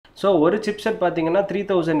So ஒரு chipset பார்த்தீங்கன்னா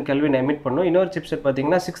 3000 kelvin emit பண்ணும், இன்னொரு சிப்செட்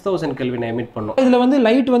பார்த்தீங்கன்னா 6000 கெல்வின் எமிட் பண்ணும். இதில் வந்து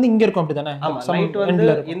லைட் வந்து இங்கே இருக்கும் அப்படி தானே? ஆமாம், லைட் வந்து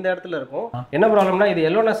இந்த இடத்துல இருக்கும். என்ன ப்ராப்ளம்னா இது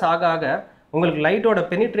எல்லோனஸ் ஆக ஆக உங்களுக்கு லைட்டோட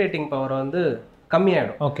பெனிட்ரேட்டிங் பவர் வந்து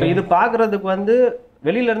கம்மியாயிடும். இது பார்க்கறதுக்கு வந்து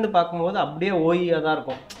வெளியில இருந்து பார்க்கும்போது அப்படியே ஓஇயா தான்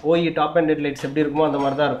இருக்கும். ஓஇ டாப் அண்ட் ஹெட்லைட்ஸ் எப்படி இருக்குமோ அந்த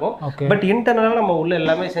மாதிரி தான் இருக்கும். பட் இன்டர்னலாக நம்ம உள்ள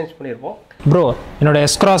எல்லாமே சேஞ்ச் பண்ணியிருப்போம். ப்ரோ, என்னோட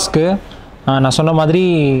எஸ்கிராஸ்க்கு நான் சொன்ன மாதிரி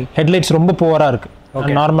ஹெட்லைட்ஸ் ரொம்ப புவராக இருக்குது.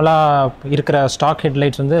 நார்மலாக இருக்கிற ஸ்டாக்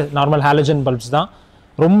ஹெட்லைட்ஸ் வந்து நார்மல் ஹாலஜன் பல்ப்ஸ் தான்.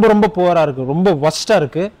 ரொம்ப ரொம்ப புவராக இருக்குது, ரொம்ப ஒஸ்ட்டாக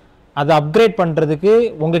இருக்குது. அதை அப்கிரேட் பண்ணுறதுக்கு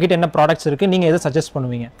உங்ககிட்ட என்ன ப்ராடக்ட்ஸ் இருக்குது, நீங்கள் எதை சஜஸ்ட்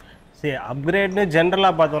பண்ணுவீங்க? சரி, அப்கிரேட்னு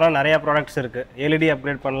ஜென்ரலாக பார்த்தோம்னா நிறையா ப்ராடக்ட்ஸ் இருக்குது. எல்இடி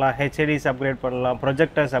அப்கிரேட் பண்ணலாம், ஹெச்ஐடிஸ் அப்கிரேட் பண்ணலாம்,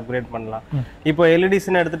 ப்ரொஜெக்டர்ஸ் அப்கிரேட் பண்ணலாம். இப்போ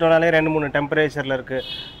எல்இடிஸ்ன்னு எடுத்துட்டோம்னாலே 2-3 டெம்பரேச்சரில் இருக்குது.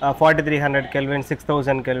 4300 கெல்வின்,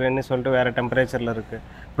 6000 கெல்வின்னு சொல்லிட்டு வேறு டெம்பரேச்சரில் இருக்குது.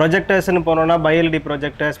 ப்ரொஜெக்டர்ஸ்னு போனோம்னா பைஎல்டி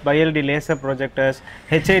projectors, பைஎல்டி laser projectors,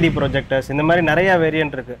 HID projectors, இந்த மாதிரி நிறையா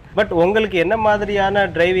வேரியன்ட் இருக்குது. பட் உங்களுக்கு என்ன மாதிரியான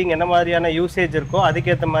டிரைவிங், என்ன மாதிரியான யூசேஜ் இருக்கோ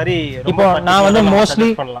அதுக்கேற்ற மாதிரி இப்போ நான் வந்து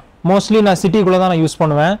மோஸ்ட்லி நான் சிட்டிக்குள்ளே தான் நான் யூஸ்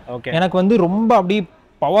பண்ணுவேன். எனக்கு வந்து ரொம்ப அப்படி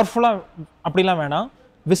பவர்ஃபுல்லாக அப்படிலாம் வேணாம்.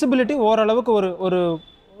 விசிபிலிட்டி ஓரளவுக்கு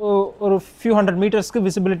ஒரு ஃபியூ ஹண்ட்ரட் மீட்டர்ஸ்க்கு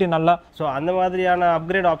விசிபிலிட்டி நல்லா. ஸோ அந்த மாதிரியான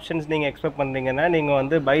அப்கிரேட் ஆப்ஷன்ஸ் நீங்கள் எக்ஸ்பெக்ட் பண்ணுறீங்கன்னா நீங்கள்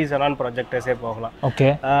வந்து பை Xenon ப்ரொஜெக்டர்ஸே போகலாம். ஓகே.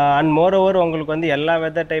 அண்ட் மோர் ஓவர் உங்களுக்கு வந்து எல்லா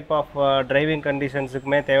வெதர் டைப் ஆஃப் டிரைவிங்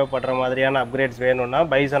கண்டிஷன்ஸுக்குமே தேவைப்படுற மாதிரியான அப்கிரேட்ஸ் வேணும்னா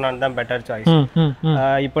பை Xenon தான் பெட்டர் சாய்ஸ்.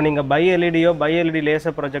 இப்போ நீங்கள் பை எல்இடியோ பை எல்இடி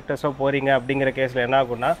லேசர் ப்ரொஜெக்டர்ஸோ போகிறீங்க அப்படிங்கிற கேஸில் என்ன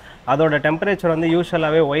ஆகும்னா அதோட டெம்பரேச்சர் வந்து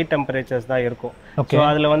யூஸ்வலாகவே ஒயிட் டெம்பரேச்சர்ஸ் தான் இருக்கும். ஸோ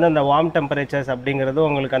அதில் வந்து அந்த வார்ம் டெம்பரேச்சர்ஸ் அப்படிங்கிறது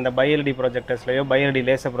உங்களுக்கு அந்த by LED ப்ரொஜெக்டர்ஸ்லையோ by LED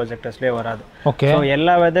laser ப்ரொஜெக்டர்ஸ்லையோ வராது. ஸோ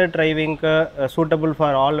எல்லா weather டிரைவிங்க்கு suitable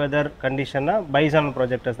for all weather கண்டிஷன்னா by Xenon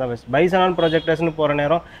projectors தான் பெஸ்ட். பை Xenon ப்ரொஜெக்டர்ஸ்னு போகிற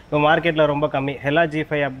நேரம் இப்போ மார்க்கெட்டில் ரொம்ப கம்மி. ஹெலா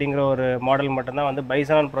G5 அப்படிங்கிற ஒரு மாடல் மட்டும்தான் வந்து பை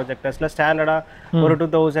Xenon ப்ரொஜெக்டர்ஸில் ஸ்டாண்டர்டாக ஒரு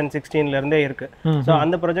 2016 இருக்குது. ஸோ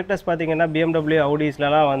அந்த ப்ரொஜெக்டர்ஸ் பார்த்தீங்கன்னா BMW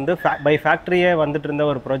அவுடிஸ்லாம் வந்து பை ஃபேக்ட்ரியே வந்துட்டு இருந்த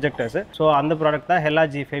ஒரு ப்ரொஜெக்டர்ஸ். ஸோ அந்த ப்ராடக்ட் தான் ஹெலா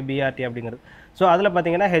G5 BRT அப்படிங்கிறது. ஸோ அதில்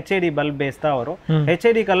பார்த்தீங்கன்னா ஹெச்ஐடி பல்ப் பேஸ் தான் வரும்.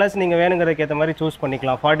 ஹெச்ஐடி கலர்ஸ் நீங்கள் வேணுங்கிறதுக்கு ஏற்ற மாதிரி சூஸ்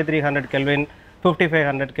பண்ணிக்கலாம். 4300 கெல்வின்,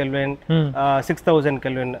 5500 கெல்வின், 6000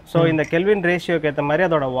 கெல்வின். ஸோ இந்த கெல்வின் ரேஷியோக்கு ஏற்ற மாதிரி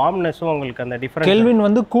அதோட வார்ம்னஸும் உங்களுக்கு அந்த டிஃபரன்ஸ். கெல்வின்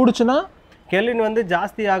வந்து கூடுச்சுன்னா கெல்வின் வந்து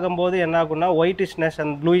ஜாஸ்தி ஆகும்போது என்ன ஆகும்னா ஒயிட்டிஷ்னஸ்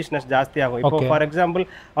அண்ட் ப்ளூயிஷ்னஸ் ஜாஸ்தி ஆகும். இப்போ for example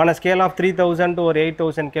on scale of 3000 to ஒரு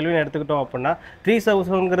 8000 கெல்வின் எடுத்துக்கிட்டோம் அப்படின்னா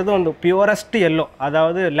 3000ங்கிறது வந்து பியூரஸ்ட் எல்லோ,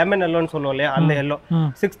 அதாவது லெமன் எல்லோன்னு சொல்லுவோம் இல்லையா, அந்த எல்லோ.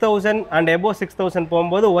 6000 அண்ட் எபோவ் 6000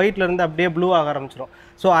 போகும்போது ஒயிட்ல இருந்து அப்படியே ப்ளூ ஆக ஆரம்பிச்சிடும்.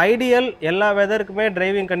 ஸோ ஐடியல் எல்லா வெதருக்குமே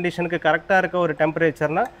டிரைவிங் கண்டிஷனுக்கு கரெக்டாக இருக்க ஒரு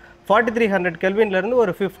டெம்பரேச்சர்னா 4300 கெல்வின்ல இருந்து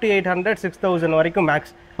ஒரு 5800 6000 வரைக்கும்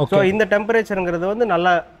மேக்ஸ். ஸோ இந்த டெம்பரேச்சருங்கிறது வந்து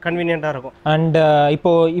நல்லா கன்வீனியன்ட்டாக இருக்கும். அண்ட்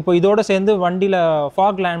இப்போ இதோட சேர்ந்து வண்டியில்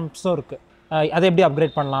ஃபாக் லேம்ப்ஸும் இருக்கு. அதை எப்படி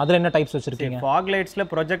அப்கிரேட் பண்ணலாம்? அதில் என்ன டைப்ஸ் வச்சிருக்கீங்க? ஃபாக் லைட்ஸில்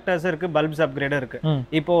ப்ரொஜெக்டர்ஸ் இருக்கு, பல்ப்ஸ் அப்கிரேடும் இருக்கு.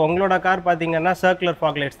 இப்போ உங்களோட கார் பார்த்தீங்கன்னா சர்க்குலர்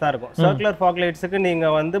ஃபாக் லைட்ஸ் தான் இருக்கும். சர்க்குலர் ஃபாக் லைட்ஸுக்கு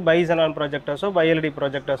நீங்கள் வந்து பை Xenon ப்ரொஜெக்டர்ஸோ பை எல்இடி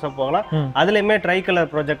ப்ரொஜெக்டர்ஸோ போகலாம். அதுலேயுமே ட்ரை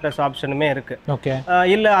கலர் ப்ரொஜெக்டர்ஸ் ஆப்ஷனுமே இருக்கு. ஓகே.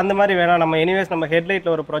 இல்லை அந்த மாதிரி வேணாம், நம்ம எனிவேஸ் நம்ம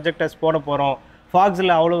ஹெட்லைட்டில் ஒரு ப்ரொஜெக்டர்ஸ் போட போகிறோம்,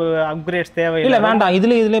 ஃபாக்ஸ்ல அவ்வளவு அப்கிரேட்ஸ் தேவையில்லை, வேண்டாம்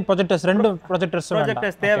இதுல ப்ரொஜெக்டர்ஸ் ரெண்டு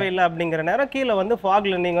ப்ரொஜெக்டர்ஸ் தேவையில்லை அப்படிங்கிற நேரம் கீழே வந்து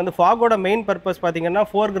ஃபாக்ல நீங்க வந்து ஃபாகோட மெயின் பர்பஸ் பாத்தீங்கன்னா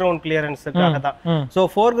ஃபோர் கிரவுண்ட் கிளியரன்ஸுக்காக தான். ஸோ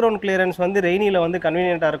ஃபோர் கிரவுண்ட் கிளியரன்ஸ் வந்து ரெய்னில வந்து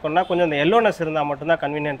கன்வீனியன்ட்டா இருக்கும்னா கொஞ்சம் அந்த எல்லோனஸ் இருந்தா மட்டும் தான்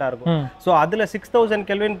கன்வீனியன்ட்டா இருக்கும். ஸோ அதுல 6000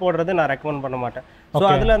 கெல்வின் போடுறது நான் ரெக்கமெண்ட் பண்ண மாட்டேன். ஸோ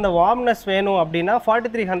அதுல அந்த வார்ம்னஸ் வேணும் அப்படின்னா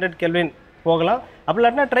 4300 கெல்வின் போகலாம். அப்படி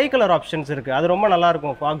இல்லாட்டினா ட்ரை கலர் ஆப்ஷன்ஸ் இருக்கு, அது ரொம்ப நல்லா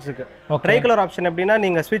இருக்கும் ஃபாக்ஸுக்கு. ட்ரை கலர் ஆப்ஷன் எப்படின்னா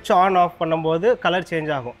நீங்க ஸ்விட்ச் ஆன் ஆஃப் பண்ணும்போது கலர் சேஞ்ச்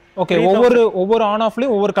ஆகும். ஓகே, ஒவ்வொரு ஆன்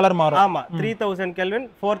ஆஃப்லயும் ஒவ்வொரு கலர் மாறும். ஆமா, 3000 கெல்வின்,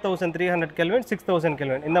 4300 கெல்வின், 6000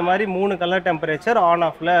 கெல்வின், இந்த மாதிரி 3 கலர் டெம்பரேச்சர் ஆன்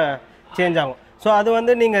ஆஃப்ல சேஞ்ச் ஆகும். ஸோ அது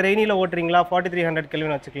வந்து நீங்க ரெய்னில ஓட்டுறீங்களா 4300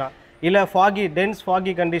 கெல்வின் வச்சுக்கலாம். இல்ல டென்ஸ்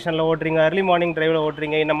ஃபாகி கண்டிஷன்ல ஓட்டுறீங்க, early மார்னிங் டிரைவ்ல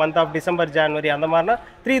ஓட்டுறீங்க, இந்த மந்த் ஆஃப் டிசம்பர் ஜனவரி அந்த மாதிரினா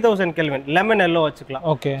 3000 கெல்வின் லெமன் எல்லோ வச்சுக்கலாம்.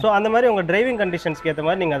 ஓகே. ஸோ அந்த மாதிரி உங்க டிரைவிங் கண்டிஷன்ஸ்க்கு ஏற்ற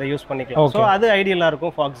மாதிரி நீங்க அதை யூஸ் பண்ணிக்கலாம். ஸோ அது ஐடியலா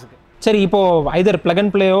இருக்கும் ஃபாக்ஸுக்கு. சரி, இப்போ ஐதர் பிளக்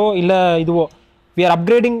அண்ட் பிளேயோ இல்ல இதுவோ we are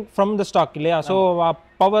upgrading from the stock இல்லையா? ஸோ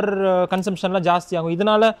பவர் கன்சம்ஷன்லாம் ஜாஸ்தி ஆகும்.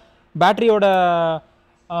 இதனால பேட்டரியோட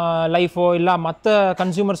லைஃபோ இல்லை மற்ற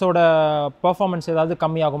கன்சியூமர்ஸோட பெர்ஃபார்மன்ஸ் ஏதாவது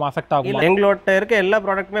கம்மியாகுமா, அஃபெக்ட் ஆகும்? எங்களோட இருக்க எல்லா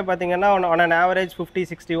ப்ராடக்ட்டுமே பார்த்தீங்கன்னா on an average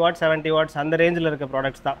 50-60 watts 70 watts அந்த ரேஞ்சில் இருக்க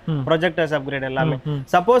ப்ராடக்ட்ஸ் தான் ப்ரொஜெக்டர்ஸ் அப்கிரேட் எல்லாமே.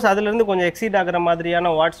 சப்போஸ் அதுலேருந்து கொஞ்சம் எக்ஸீட் ஆகிற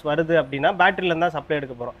மாதிரியான வாட்ஸ் வருது அப்படின்னா பேட்டரியில தான் சப்ளை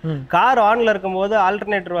எடுக்க போகிறோம். கார் ஆன்ல இருக்கும்போது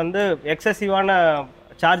ஆல்டர்னேட்டர் வந்து எக்ஸசிவான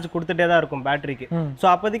சார்ஜ் கொடுத்துட்டே தான் இருக்கும் பேட்டரிக்கு. ஸோ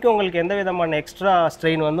அப்போதைக்கு உங்களுக்கு எந்த விதமான எக்ஸ்ட்ரா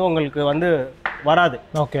ஸ்ட்ரெயின் வந்து உங்களுக்கு வந்து வராது.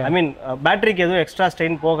 ஐ மீன் பேட்டரிக்கு எதுவும் எக்ஸ்ட்ரா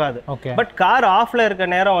ஸ்ட்ரெயின் போகாது. பட் கார் ஆஃப்ல இருக்க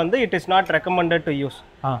நேரம் வந்து it is not recommended to use.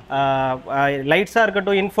 லைட்ஸா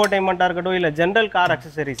இருக்கட்டும், இன்ஃபோடைன்மெண்டா இருக்கட்டும், இல்ல ஜெனரல் கார்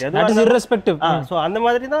அக்சசரிஸ் எதுவும். ஸோ அந்த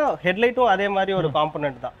மாதிரி தான் ஹெட்லைட்டும் அதே மாதிரி ஒரு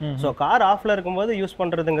காம்பனன்ட் தான். ஸோ கார் ஆஃப்ல இருக்கும்போது யூஸ்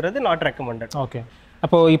பண்றதுங்கிறது நாட் ரெக்கமெண்டட். ஓகே.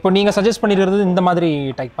 இப்போ நீங்க சஜஸ்ட் பண்ணிருக்கிறது இந்த மாதிரி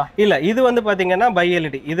டைப்பா? இல்ல இது வந்து பாத்தீங்கன்னா பை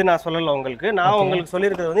எல்இடி. இது நான் சொல்லல உங்களுக்கு. நான் உங்களுக்கு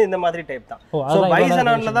சொல்லியிருக்கிறது வந்து இந்த மாதிரி டைப் தான். ஸோ பை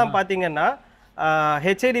Xenonல தான் பாத்தீங்கன்னா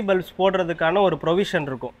ஹெச்ஐடி பல்ப்ஸ் போடுறதுக்கான ஒரு ப்ரொவிஷன்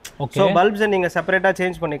இருக்கும். ஸோ பல்ப்ஸை நீங்க செப்பரேட்டா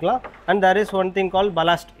சேஞ்ச் பண்ணிக்கலாம். And there is one thing called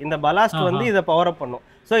ballast. இந்த ballast வந்து இதை பவர் அப் பண்ணும்.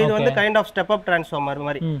 ஸோ இது வந்து kind of step up transformer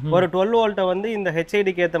மாதிரி ஒரு 12 வோல்ட்டை வந்து இந்த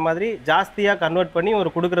ஹெச்ஐடிக்கு ஏற்ற மாதிரி ஜாஸ்தியாக கன்வெர்ட் பண்ணி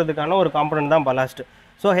ஒரு கொடுக்கறதுக்கான ஒரு காம்பனன்ட் தான் பலாஸ்ட்.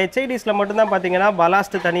 ஸோ ஹெச்ஐடிஸில் மட்டும்தான் பார்த்தீங்கன்னா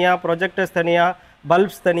பலாஸ்ட் தனியாக, ப்ரொஜெக்டர்ஸ் தனியாக,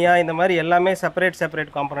 பல்ப்ஸ் தனியாக, இந்த மாதிரி எல்லாமே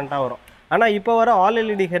செப்பரேட் காம்பனண்ட்டாக வரும். ஆனால் இப்போ வர ஆல்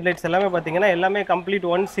எல்இடி ஹெட்லைட்ஸ் எல்லாமே பார்த்தீங்கன்னா எல்லாமே complete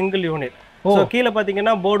one single unit. So கீழே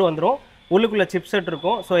பார்த்தீங்கன்னா போர்டு வந்துடும், உள்ளுக்குள்ள சிப்செட்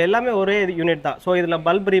இருக்கும். ஸோ எல்லாமே ஒரே யூனிட் தான். ஸோ இதில்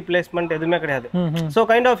பல்ப் ரீப்ளேஸ்மெண்ட் எதுவுமே கிடையாது. So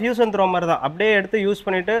kind of use and throw மாதிரி தான். அப்படியே எடுத்து யூஸ்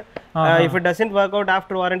பண்ணிட்டு if it doesn't work out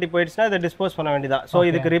after warranty போயிடுச்சுன்னா இதை டிஸ்போஸ் பண்ண வேண்டியதான். ஸோ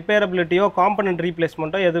இதுக்கு ரிப்பேரபிலிட்டியோ காம்பனன்ட்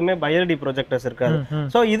ரீப்ளேஸ்மெண்ட்டோ எதுவுமே பைஎல்டி ப்ரொஜெக்டர்ஸ் இருக்காது.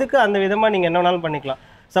 ஸோ இதுக்கு அந்த விதமாக நீங்கள் என்ன வேணாலும் பண்ணிக்கலாம்.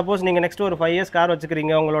 சப்போஸ் நீங்கள் நெக்ஸ்ட் ஒரு 5 இயர்ஸ் கார்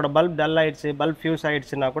வச்சுக்கிறீங்க, உங்களோட பல்ப் டல் ஆயிடுச்சு, பல்ப் ஃபியூஸ்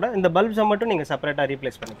ஆயிடுச்சுன்னா கூட இந்த பல்ப்ஸை மட்டும் நீங்கள் செப்பரேட்டாக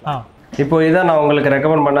ரீப்ளேஸ் பண்ணிக்கலாம். இப்போ இதான் நான் உங்களுக்கு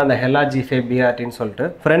ரெக்கமெண்ட் பண்ண அந்த ஹெல்லா G5 BRTன்னு சொல்லிட்டு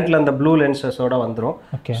ஃப்ரண்ட்ல அந்த ப்ளூ லென்சஸோட வந்துடும்.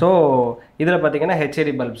 ஸோ இதில் பார்த்தீங்கன்னா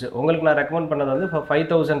ஹெச்ஐடி பல்ப்ஸ் உங்களுக்கு நான் ரெக்கமெண்ட் பண்ணது வந்து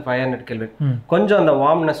 5500 கெல்வின். கொஞ்சம் அந்த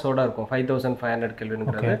வார்ம்னஸோட இருக்கும் 5500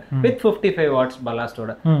 கெல்வின்ங்கிறது வித் 55 வாட்ஸ்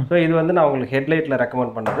பலாஸ்டோட. ஸோ இது வந்து நான் உங்களுக்கு ஹெட்லைட்டில்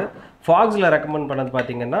ரெக்கமெண்ட் பண்ணது. ஃபாக்ஸில் ரெக்கமெண்ட் பண்ணது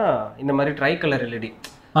பார்த்தீங்கன்னா இந்த மாதிரி ட்ரை கலர் எல்இடி.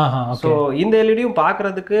 ஸோ இந்த எல்இடியும்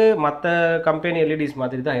பார்க்கறதுக்கு மற்ற கம்பெனி எல்இடிஸ்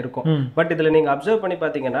மாதிரி தான் இருக்கும். பட் இதில் நீங்கள் அப்சர்வ் பண்ணி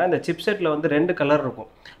பார்த்தீங்கன்னா இந்த சிப்செட்டில் வந்து 2 கலர் இருக்கும்.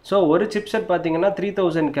 ஸோ ஒரு சிப்செட் பார்த்தீங்கன்னா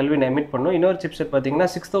 3000 கெல்வின் எமிட் பண்ணும், இன்னொரு சிப்செட் பார்த்தீங்கன்னா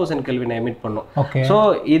 6000 கெல்வின் எமிட் பண்ணும். ஸோ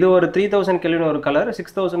இது ஒரு 3000 கெல்வின் ஒரு கலர்,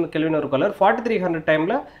 6000 கெல்வின் ஒரு கலர். 4300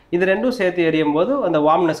 டைமில் இது ரெண்டும் சேர்த்து எரியும் போது அந்த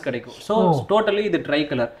வார்ம்னஸ் கிடைக்கும். ஸோ டோட்டலி இது ட்ரை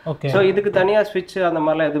கலர். ஸோ இதுக்கு தனியாக ஸ்விட்ச் அந்த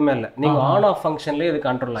மாதிரிலாம் எதுவுமே இல்லை. நீங்கள் ஆன் ஆஃப் ஃபங்க்ஷன்லேயே இது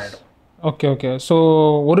கண்ட்ரோல் ஆகிடும். ஓகே. ஸோ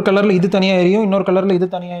ஒரு கலர்ல இது தனியா எரியும், இன்னொரு கலர்ல இது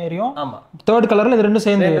தனியா எரியும். ஆமா, தேர்ட் கலர்ல இது ரெண்டும்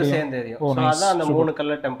சேர்ந்து எரியும். ஸோ அதான் அந்த 3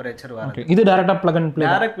 கலர் டெம்பரேச்சர் வரும். இது டைரக்டா plug and play.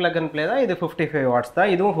 Direct plug and play தான். இது 55 வாட்ஸ்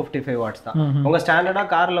தான், இதுவும் 55 வாட்ஸ் தான். உங்க ஸ்டாண்டர்டா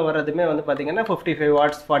கார்ல வரதுமே வந்து பாத்தீங்கன்னா 55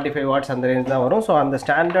 வாட்ஸ் 45 வாட்ஸ் அந்த ரேஞ்ச் தான் வரும். ஸோ அந்த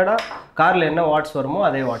ஸ்டாண்டர்டா கார்ல என்ன வாட்ஸ் வருமோ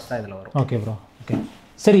அதே வாட்ஸ் தான் இதுல வரும். Okay bro. ஓகே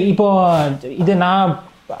சரி, இப்போ இது நான்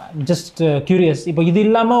ஜஸ்ட் கியூரியஸ், இப்போ இது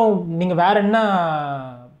இல்லாம நீங்க வேற என்ன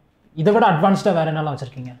இதை விட அட்வான்ஸ்டாக வேறு என்னெல்லாம்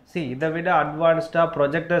வச்சுருக்கீங்க? இதை விட அட்வான்ஸ்டாக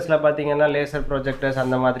ப்ரொஜெக்டர்ஸில் பார்த்தீங்கன்னா லேசர் ப்ரொஜெக்டர்ஸ்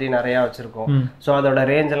அந்த மாதிரி நிறையா வச்சுருக்கோம். ஸோ அதோட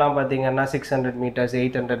ரேஞ்ச் எல்லாம் பார்த்தீங்கன்னா 600 மீட்டர்ஸ்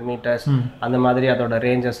 800 மீட்டர்ஸ் அந்த மாதிரி அதோட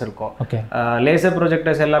ரேஞ்சஸ் இருக்கும். லேசர்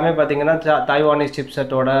ப்ரொஜெக்டர்ஸ் எல்லாமே பார்த்தீங்கன்னா தைவானிஸ்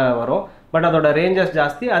சிப்செட்டோட வரும். பட் அதோட ரேஞ்சஸ்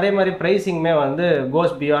ஜாஸ்தி. அதே மாதிரி ப்ரைஸிங்குமே வந்து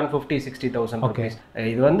கோஸ் பியாண்ட் 50-60,000 ருபீஸ்.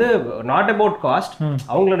 இது வந்து நாட் அபவுட் காஸ்ட்,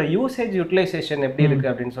 அவங்களோட யூசேஜ் யூட்டிலைசேஷன் எப்படி இருக்கு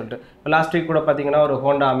அப்படின்னு சொல்லிட்டு. இப்போ லாஸ்ட் வீக் கூட பார்த்தீங்கன்னா ஒரு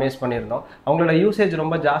ஹோண்டா அமேஸ் பண்ணியிருந்தோம். அவங்களோட யூசேஜ்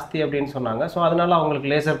ரொம்ப ஜாஸ்தி அப்படின்னு சொன்னாங்க. ஸோ அதனால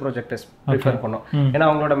அவங்களுக்கு லேசர் ப்ரொஜெக்டர்ஸ் ப்ரிஃபர் பண்ணோம். ஏன்னா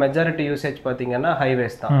அவங்களோட மெஜாரிட்டி யூசேஜ் பார்த்தீங்கன்னா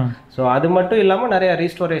ஹைவேஸ் தான். ஸோ அது மட்டும் இல்லாமல் நிறைய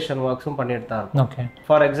ரீஸ்டோரேஷன் ஒர்க்ஸும் பண்ணிட்டு தான் இருக்கும்.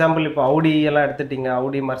 ஃபார் எக்ஸாம்பிள் இப்போ அவுடி எல்லாம் எடுத்துட்டீங்க,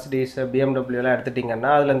 அவுடி மர்சிடிஸ் BMW எல்லாம்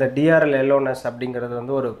எடுத்துட்டீங்கன்னா அதில் இந்த DRL எல்லோனஸ் அப்படிங்கிறது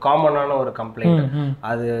வந்து ஒரு காமனான ஒரு கம்ப்ளைண்ட்.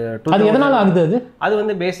 அது எதனால ஆகுது? அது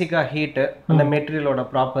வந்து பேசிக்கா ஹீட், அந்த மெட்டீரியலோட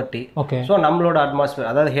ப்ராப்பர்ட்டி. சோ நம்மளோட அட்மாஸ்பியர்,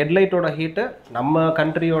 அதாவது ஹெட்லைட்டோட ஹீட், நம்ம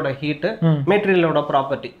கண்ட்ரியோட ஹீட், மெட்டீரியலோட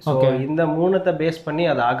ப்ராப்பர்ட்டி. சோ இந்த மூணுத்தை பேஸ் பண்ணி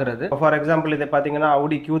அது ஆகுறது. ஃபார் எக்ஸாம்பிள் இதை பாத்தீங்கன்னா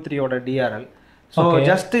Audi Q3 ஓட DRL. ஸோ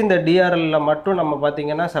ஜஸ்ட் இந்த DRL மட்டும் நம்ம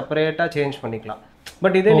பார்த்தீங்கன்னா செப்பரேட்டாக சேஞ்ச் பண்ணிக்கலாம்.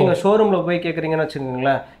 பட் இதே நீங்கள் ஷோரூமில் போய் கேட்குறீங்கன்னு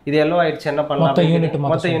வச்சுக்கோங்களேன், இது எல்லோ ஆயிடுச்சு என்ன பண்ணலாம்,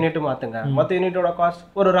 மொத்த யூனிட் மாற்றுங்க. மொத்த யூனிட்டோட காஸ்ட்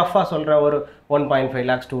ஒரு ரஃபாக சொல்கிற ஒரு 1.5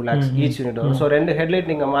 lakhs 2 lakhs ஈச் யூனிட் வரும். ஸோ 2 ஹெட்லைட்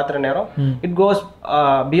நீங்கள் மாற்றுற நேரம் it goes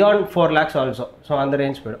beyond 4 lakhs also. So அந்த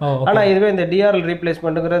ரேஞ்ச் போயிடும். ஆனால் இதுவே இந்த DRL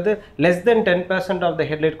ரீப்ளேஸ்மெண்ட்டுங்கிறது less than 10% of the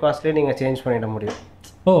headlight காஸ்ட்லேயே நீங்கள் சேஞ்ச் பண்ணிட முடியும்.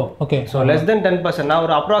 ஓகே. So less than 10%. நான்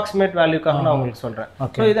ஒரு அப்ராக்சிமேட் வேல்யூக்காக நான் உங்களுக்கு சொல்கிறேன்.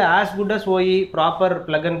 ஸோ இது as good as OE, proper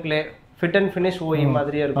plug and play, fit and finish OE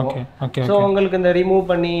மாதிரியே இருக்கும். ஸோ உங்களுக்கு இந்த ரிமூவ்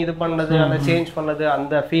பண்ணி இது பண்ணது, அந்த சேஞ்ச் பண்ணது,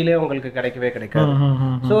 அந்த ஃபீலே உங்களுக்கு கிடைக்கவே கிடைக்காது.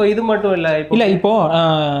 ஸோ இது மட்டும் இல்லை, இப்போ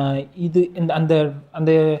இது அந்த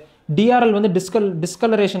அந்த DRL வந்து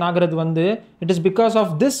டிஸ்கலரேஷன் ஆகிறது வந்து it is because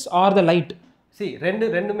of this R the light.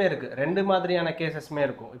 ரெண்டுமே இருக்கு, ரெண்டு மாதிரியான கேசஸ்மே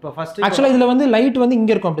இருக்கும். இப்போ ஃபர்ஸ்ட் ஆக்சுவலா இதுல வந்து லைட் வந்து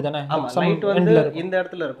இங்க இருக்கும் அப்படிதானே? ஆமா, லைட் வந்து இந்த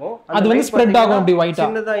இடத்துல இருக்கும். அது வந்து ஸ்ப்ரெட் ஆகும் அப்படி ஒயிட்டா.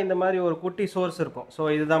 சின்னதா இந்த மாதிரி ஒரு குட்டி சோர்ஸ் இருக்கும். சோ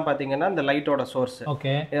இதுதான் பாத்தீங்கன்னா இந்த லைட்டோட சோர்ஸ்.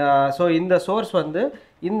 ஓகே. சோ இந்த சோர்ஸ் வந்து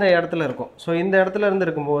இந்த இடத்துல இருக்கும். ஸோ இந்த இடத்துல இருந்து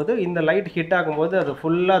இருக்கும்போது இந்த லைட் ஹிட் ஆகும்போது அது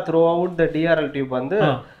ஃபுல்லா through out the DRL tube வந்து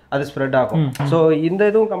அது ஸ்ப்ரெட் ஆகும். ஸோ இந்த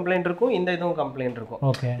இதுவும் கம்ப்ளைண்ட் இருக்கும், இந்த இதுவும் கம்ப்ளைண்ட் இருக்கும்.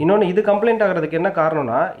 இன்னொன்று இது கம்ப்ளைண்ட் ஆகிறதுக்கு என்ன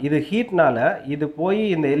காரணம்னா, இது ஹீட்னால இது போய்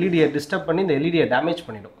இந்த எல்இடியை டிஸ்டர்ப் பண்ணி இந்த எல்இடியை டேமேஜ்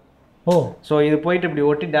பண்ணிடும். ஓ ஸோ இது போயிட்டு இப்படி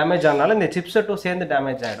ஒட்டி டேமேஜ் ஆனாலும் இந்த சிப்செட்டும் சேர்ந்து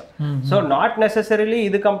டேமேஜ் ஆகிடும். ஸோ நாட் நெசசரிலி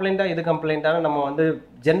இது கம்ப்ளைண்ட்டான நம்ம வந்து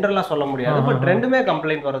ஜென்ரலாக சொல்ல முடியாது. பட் ரெண்டுமே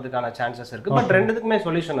கம்ப்ளைண்ட் வரதுக்கான சான்சஸ் இருக்கு. பட் ரெண்டுத்துக்குமே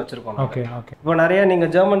சொல்யூஷன் வச்சிருக்கோம். Okay okay. இப்போ நிறைய நீங்க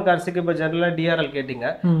ஜெர்மன் கார்ஸுக்கு இப்போ ஜென்ரலாக டிஆர்எல் கேட்டிங்க.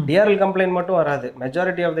 டிஆர்எல் கம்ப்ளைண்ட் மட்டும் வராது.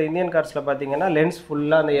 மெஜாரிட்டி ஆஃப் த இந்தியன் கார்ஸில் பார்த்தீங்கன்னா லென்ஸ்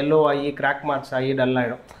ஃபுல்லாக அந்த எல்லோ ஆகி கிராக் மார்க்ஸ் ஆகி டல்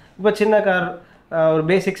ஆகிடும். இப்போ சின்ன கார் ஒரு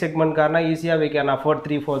பேசிக் செக்மெண்ட் கார்னா ஈஸியாக வி கேன் அஃபோர்ட்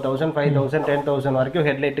 3,000, 4,000, 5,000, 10,000 வரைக்கும்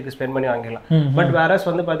ஹெட்லைட்டுக்கு ஸ்பெண்ட் பண்ணி வாங்கிடலாம். பட் வேறஸ்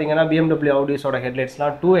வந்து பார்த்தீங்கன்னா BMW ஆடிஸோட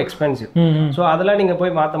ஹெட்லைட்ஸ்லாம் டூ எக்ஸ்பென்சிவ். ஸோ அதெல்லாம் நீங்கள்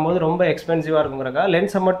போய் மாற்றும் போது ரொம்ப எக்ஸ்பென்சிவாக இருக்குங்கிறக்கா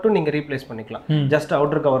லென்ஸை மட்டும் நீங்கள் ரீப்ளேஸ் பண்ணிக்கலாம். ஜஸ்ட்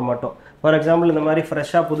அவுட்டர் கவர் மட்டும். ஃபார் எக்ஸாம்பிள் இந்த மாதிரி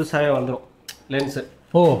ஃப்ரெஷ்ஷாக புதுசாகவே வந்துடும் லென்ஸு.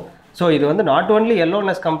 ஓ ஸோ இது வந்து நாட் ஓன்லி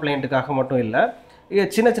எல்லோனஸ் கம்ப்ளைண்ட்டுக்காக மட்டும் இல்லை,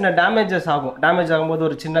 சின்ன சின்ன டேமேஜஸ் ஆகும். டேமேஜ் ஆகும்போது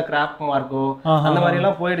ஒரு சின்ன கிராக் மார்க்கோ அந்த மாதிரி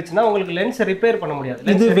எல்லாம் போயிடுச்சுன்னா உங்களுக்கு லென்ஸ் ரிப்பேர் பண்ண முடியாது.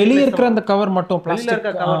 இது வெளிய இருக்கிற அந்த கவர் மட்டும், வெளியில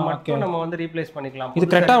இருக்க கவர் மட்டும் நம்ம வந்து ரீப்ளேஸ் பண்ணிக்கலாம். இது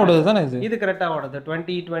கரெக்ட்டா ஓடுது தானே? இது கரெக்ட்டா ஓடுது.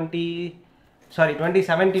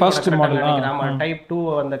 2017 ஃபர்ஸ்ட் மாடல் நம்ம டைப் 2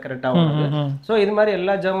 அந்த கரெக்ட்டா ஓடுது. சோ இது மாதிரி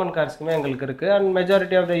எல்லா ஜெர்மன் கார்ஸ்க்குமே உங்களுக்கு இருக்கு. And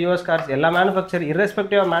majority of the US cars எல்லா manufacture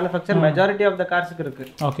irrespective of manufacture majority of the கார்ஸ்க்கு இருக்கு.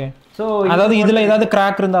 ஓகே. சோ அதாவது இதுல ஏதாவது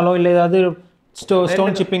கிராக் இருந்தாலோ இல்ல ஏதாவது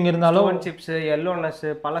ஸ்டோன் சிப்பிங் இருந்தாலும், ஸ்டோன் சிப்ஸ், எல்லோனஸ்,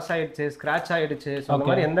 பழசாயிடுச்சு, ஸ்கிராட்ச் ஆயிடுச்சு, சோ அந்த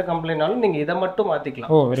மாதிரி எந்த கம்ப்ளைண்ட்னாலும் நீங்க இத மட்டும்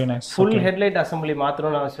மாத்திக்கலாம். ஓ very nice. Full headlight assembly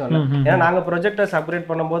மாத்தணும்னு அவசியம் இல்லை. ஏன்னா நாங்க ப்ரொஜெக்டர்ஸ் அப்கிரேட்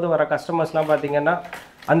பண்ணும்போது வர கஸ்டமர்ஸ்லாம் பாத்தீங்கன்னா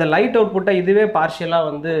அந்த லைட் அவுட்புட்டை இதுவே பார்ஷியலா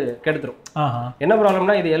வந்து கெடுத்துரும். என்ன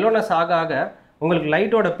ப்ராப்ளம்னா இது எல்லோனஸ் ஆக ஆக உங்களுக்கு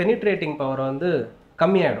லைட்டோட பெனிட்ரேட்டிங் பவர் வந்து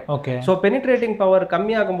கம்மியாயிடும். ஓகே. ஸோ பெனிட்ரேட்டிங் பவர்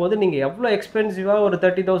கம்மியாகும் போது நீங்க எவ்வளவு எக்ஸ்பென்சிவா ஒரு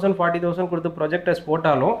 30,000 40,000 கொடுத்து ப்ரொஜெக்டர்ஸ்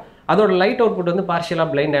போட்டாலும் அதோட லைட் அவுட்புட் வந்து பார்ஷியலா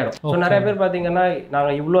பிளைண்ட் ஆயிடும். ஸோ நிறைய பேர் பாத்தீங்கன்னா நாங்க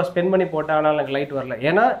இவ்வளோ ஸ்பெண்ட் பண்ணி போட்டாலும் எனக்கு லைட் வரல,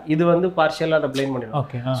 ஏன்னா இது வந்து பார்ஷியலா அதை பிளைண்ட்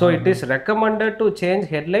பண்ணிடும். So it is recommended to change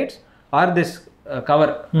headlights R this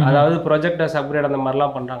cover, அதாவது ப்ரொஜெக்டர்ஸ் அப்கிரேட் அந்த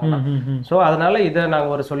மாதிரிலாம் பண்றாங்க. ஸோ அதனால இதை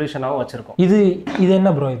நாங்கள் ஒரு சொல்யூஷனாகவும் வச்சிருக்கோம். இது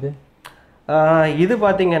என்ன ப்ரோ? இது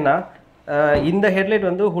பார்த்தீங்கன்னா இந்த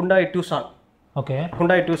ஹெட்லைட் வந்து Hyundai Tucson. Okay.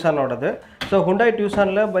 Hyundai Tucsonோடது. So Hyundai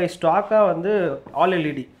Tucsonல by ஸ்டாக்காக வந்து ஆல்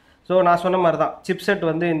எல்இடி. ஸோ நான் சொன்ன மாதிரி தான் சிப்செட்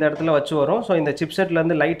வந்து இந்த இடத்துல வச்சு வரும். ஸோ இந்த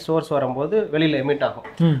சிப்செட்லேருந்து லைட் சோர்ஸ் வரும்போது வெளியில் எமிட் ஆகும்.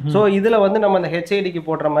 ஸோ இதில் வந்து நம்ம இந்த ஹெச்ஐடிக்கு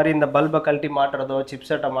போடுற மாதிரி இந்த பல்பை கழட்டி மாட்டுறதோ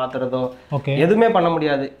சிப்செட்டை மாற்றுறதோ எதுவுமே பண்ண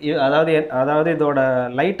முடியாது. அதாவது இதோட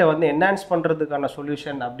லைட்டை வந்து என்ஹான்ஸ் பண்ணுறதுக்கான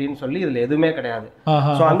சொல்யூஷன் அப்படின்னு சொல்லி இதில் எதுவுமே கிடையாது.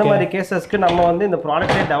 ஸோ அந்த மாதிரி கேசஸ்க்கு நம்ம வந்து இந்த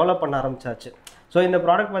ப்ராடக்டே டெவலப் பண்ண ஆரம்பிச்சாச்சு. ஸோ இந்த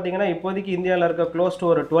ப்ராடக்ட் பார்த்தீங்கன்னா இப்போதைக்கு இந்தியாவில் இருக்க க்ளோஸ் டு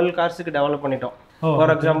ஒரு 12 கார்ஸுக்கு டெவலப் பண்ணிட்டோம்.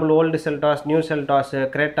 For example old Seltos, new Seltos,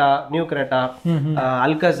 Greta, new Greta,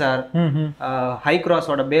 Alcazar, high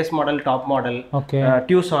கிராஸோட base model, top model,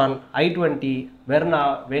 டியூசான், i20, Verna,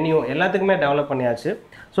 venue எல்லாத்துக்குமே டெவலப் பண்ணியாச்சு.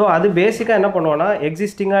 ஸோ அது பேசிக்காக என்ன பண்ணுவோன்னா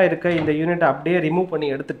எக்ஸிஸ்டிங்காக இருக்க இந்த யூனிட்டை அப்படியே ரிமூவ் பண்ணி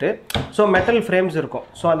எடுத்துட்டு ஸோ மெட்டல் ஃப்ரேம்ஸ் இருக்கும்.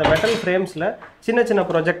 ஸோ அந்த மெட்டல் ஃப்ரேம்ஸில் சின்ன சின்ன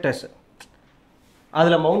ப்ரொஜெக்டர்ஸ்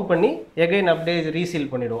அதில் மவுண்ட் பண்ணி எகைன் அப்படியே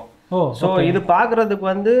ரீசீல் பண்ணிடுவோம். ஸோ இது பார்க்குறதுக்கு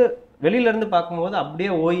வந்து வெளியிலேருந்து பார்க்கும்போது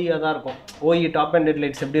அப்படியே ஓஇயாக தான் இருக்கும். ஓஇ டாப் அண்ட்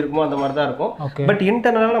ஹெட்லைட்ஸ் எப்படி இருக்குமோ அந்த மாதிரி தான் இருக்கும். பட்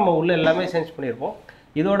இன்டர்னலாக நம்ம உள்ள எல்லாமே சேஞ்ச் பண்ணியிருப்போம்.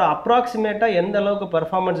 இதோட அப்ராக்சிமேட்டாக எந்த அளவுக்கு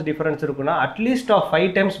பெர்ஃபார்மன்ஸ் டிஃபரன்ஸ் இருக்குன்னா அட்லீஸ்ட் 5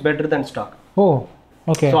 times பெட்டர் தென் ஸ்டாக்.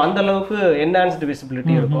 ஓகே. ஸோ அந்த அளவுக்கு என்ஹான்ஸ்டு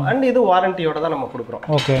விசிபிலிட்டி இருக்கும். அண்ட் இது வாரண்டியோட தான் நம்ம கொடுக்குறோம்.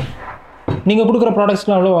 ஓகே. நீங்கள் கொடுக்குற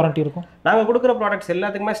ப்ராடக்ட்ஸ்லாம் எவ்வளோ வாரண்டி இருக்கும்? நாங்கள் கொடுக்குற ப்ராடக்ட்ஸ்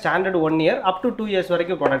எல்லாத்துக்குமே standard 1 year up to 2 years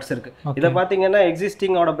வரைக்கும் ப்ராடக்ட்ஸ் இருக்குது. இதை பார்த்தீங்கன்னா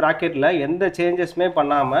எக்ஸிஸ்டிங்கோட ப்ராக்கெட்டில் எந்த சேஞ்சஸுமே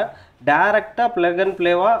பண்ணாமல் டேரெக்டாக ப்ளக் அண்ட்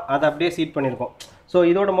ப்ளேவாக அதை அப்படியே சீட் பண்ணியிருக்கோம். ஸோ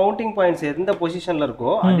இதோட மவுண்டிங் பாயிண்ட்ஸ் எந்த பொசிஷனில்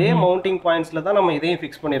இருக்கோ அதே மவுண்டிங் பாயிண்ட்ஸில் தான் நம்ம இதையும்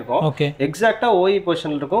ஃபிக்ஸ் பண்ணியிருக்கோம். எக்ஸாக்டாக ஓஇ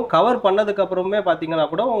பொசிஷனில் இருக்கும். கவர் பண்ணதுக்கு அப்புறமே பார்த்தீங்கன்னா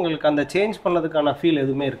கூட உங்களுக்கு அந்த சேஞ்ச் பண்ணதுக்கான ஃபீல்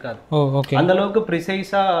எதுவுமே இருக்காது. அந்த அளவுக்கு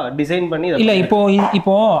ப்ரிசைஸாக டிசைன் பண்ணி இல்லை.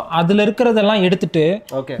 இப்போ அதில் இருக்கிறதெல்லாம் எடுத்துட்டு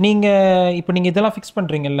நீங்க இதெல்லாம் ஃபிக்ஸ்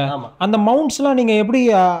பண்றீங்கல்ல, அந்த மவுண்ட்ஸ்லாம் நீங்க எப்படி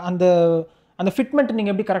அந்த ஃபிட்மெண்ட் நீங்க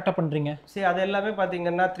எப்படி கரெக்ட்டா பண்றீங்க? சரி, அது எல்லாமே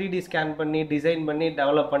பாத்தீங்கன்னா 3D ஸ்கேன் பண்ணி டிசைன் பண்ணி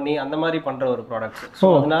டெவலப் பண்ணி அந்த மாதிரி பண்ற ஒரு ப்ராடக்ட்ஸ். சோ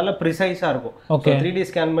அதனால ப்ரிசைஸா இருக்கும். ஓகே. 3D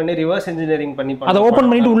ஸ்கேன் பண்ணி ரிவர்ஸ் இன்ஜினியரிங் பண்ணி அத ஓபன்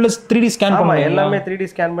பண்ணிட்டு உள்ள 3D ஸ்கேன் பண்ணுவாங்க. எல்லாமே 3D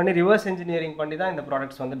ஸ்கேன் பண்ணி ரிவர்ஸ் இன்ஜினியரிங் பண்ணி தான் இந்த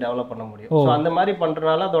ப்ராடக்ட்ஸ் வந்து டெவலப் பண்ண முடியும். சோ அந்த மாதிரி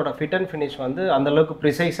பண்றனால அதோட ஃபிட் அண்ட் ஃபினிஷ் வந்து அந்த அளவுக்கு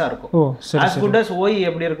ப்ரிசைஸா இருக்கும். as good as OE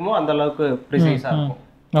எப்படி இருக்குமோ அந்த அளவுக்கு ப்ரிசைஸா இருக்கும்.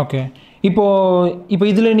 ஓகே. இப்போ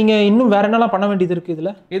இதுல நீங்க இன்னும் வேற என்னலாம் பண்ண வேண்டியது இருக்கு?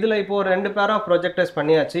 இதுல இப்போ 2 பேர் ஆஃப் ப்ரொஜெக்டர்ஸ்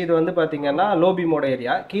பண்ணியாச்சு. இது வந்து பாத்தீங்கன்னா லோ பீமோட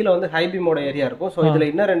ஏரியா, கீழ வந்து ஹை பீமோட ஏரியா இருக்கும். ஸோ இதுல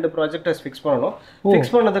இன்னும் 2 ப்ரொஜெக்டர்ஸ் ஃபிக்ஸ் பண்ணணும்.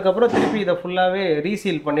 ஃபிக்ஸ் பண்ணதுக்கு அப்புறம் திருப்பி இதை ஃபுல்லாவே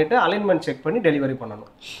ரீசீல் பண்ணிட்டு அலைன்மெண்ட் செக் பண்ணி டெலிவரி பண்ணணும்.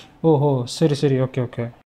 ஓஹோ, சரி சரி, ஓகே ஓகே.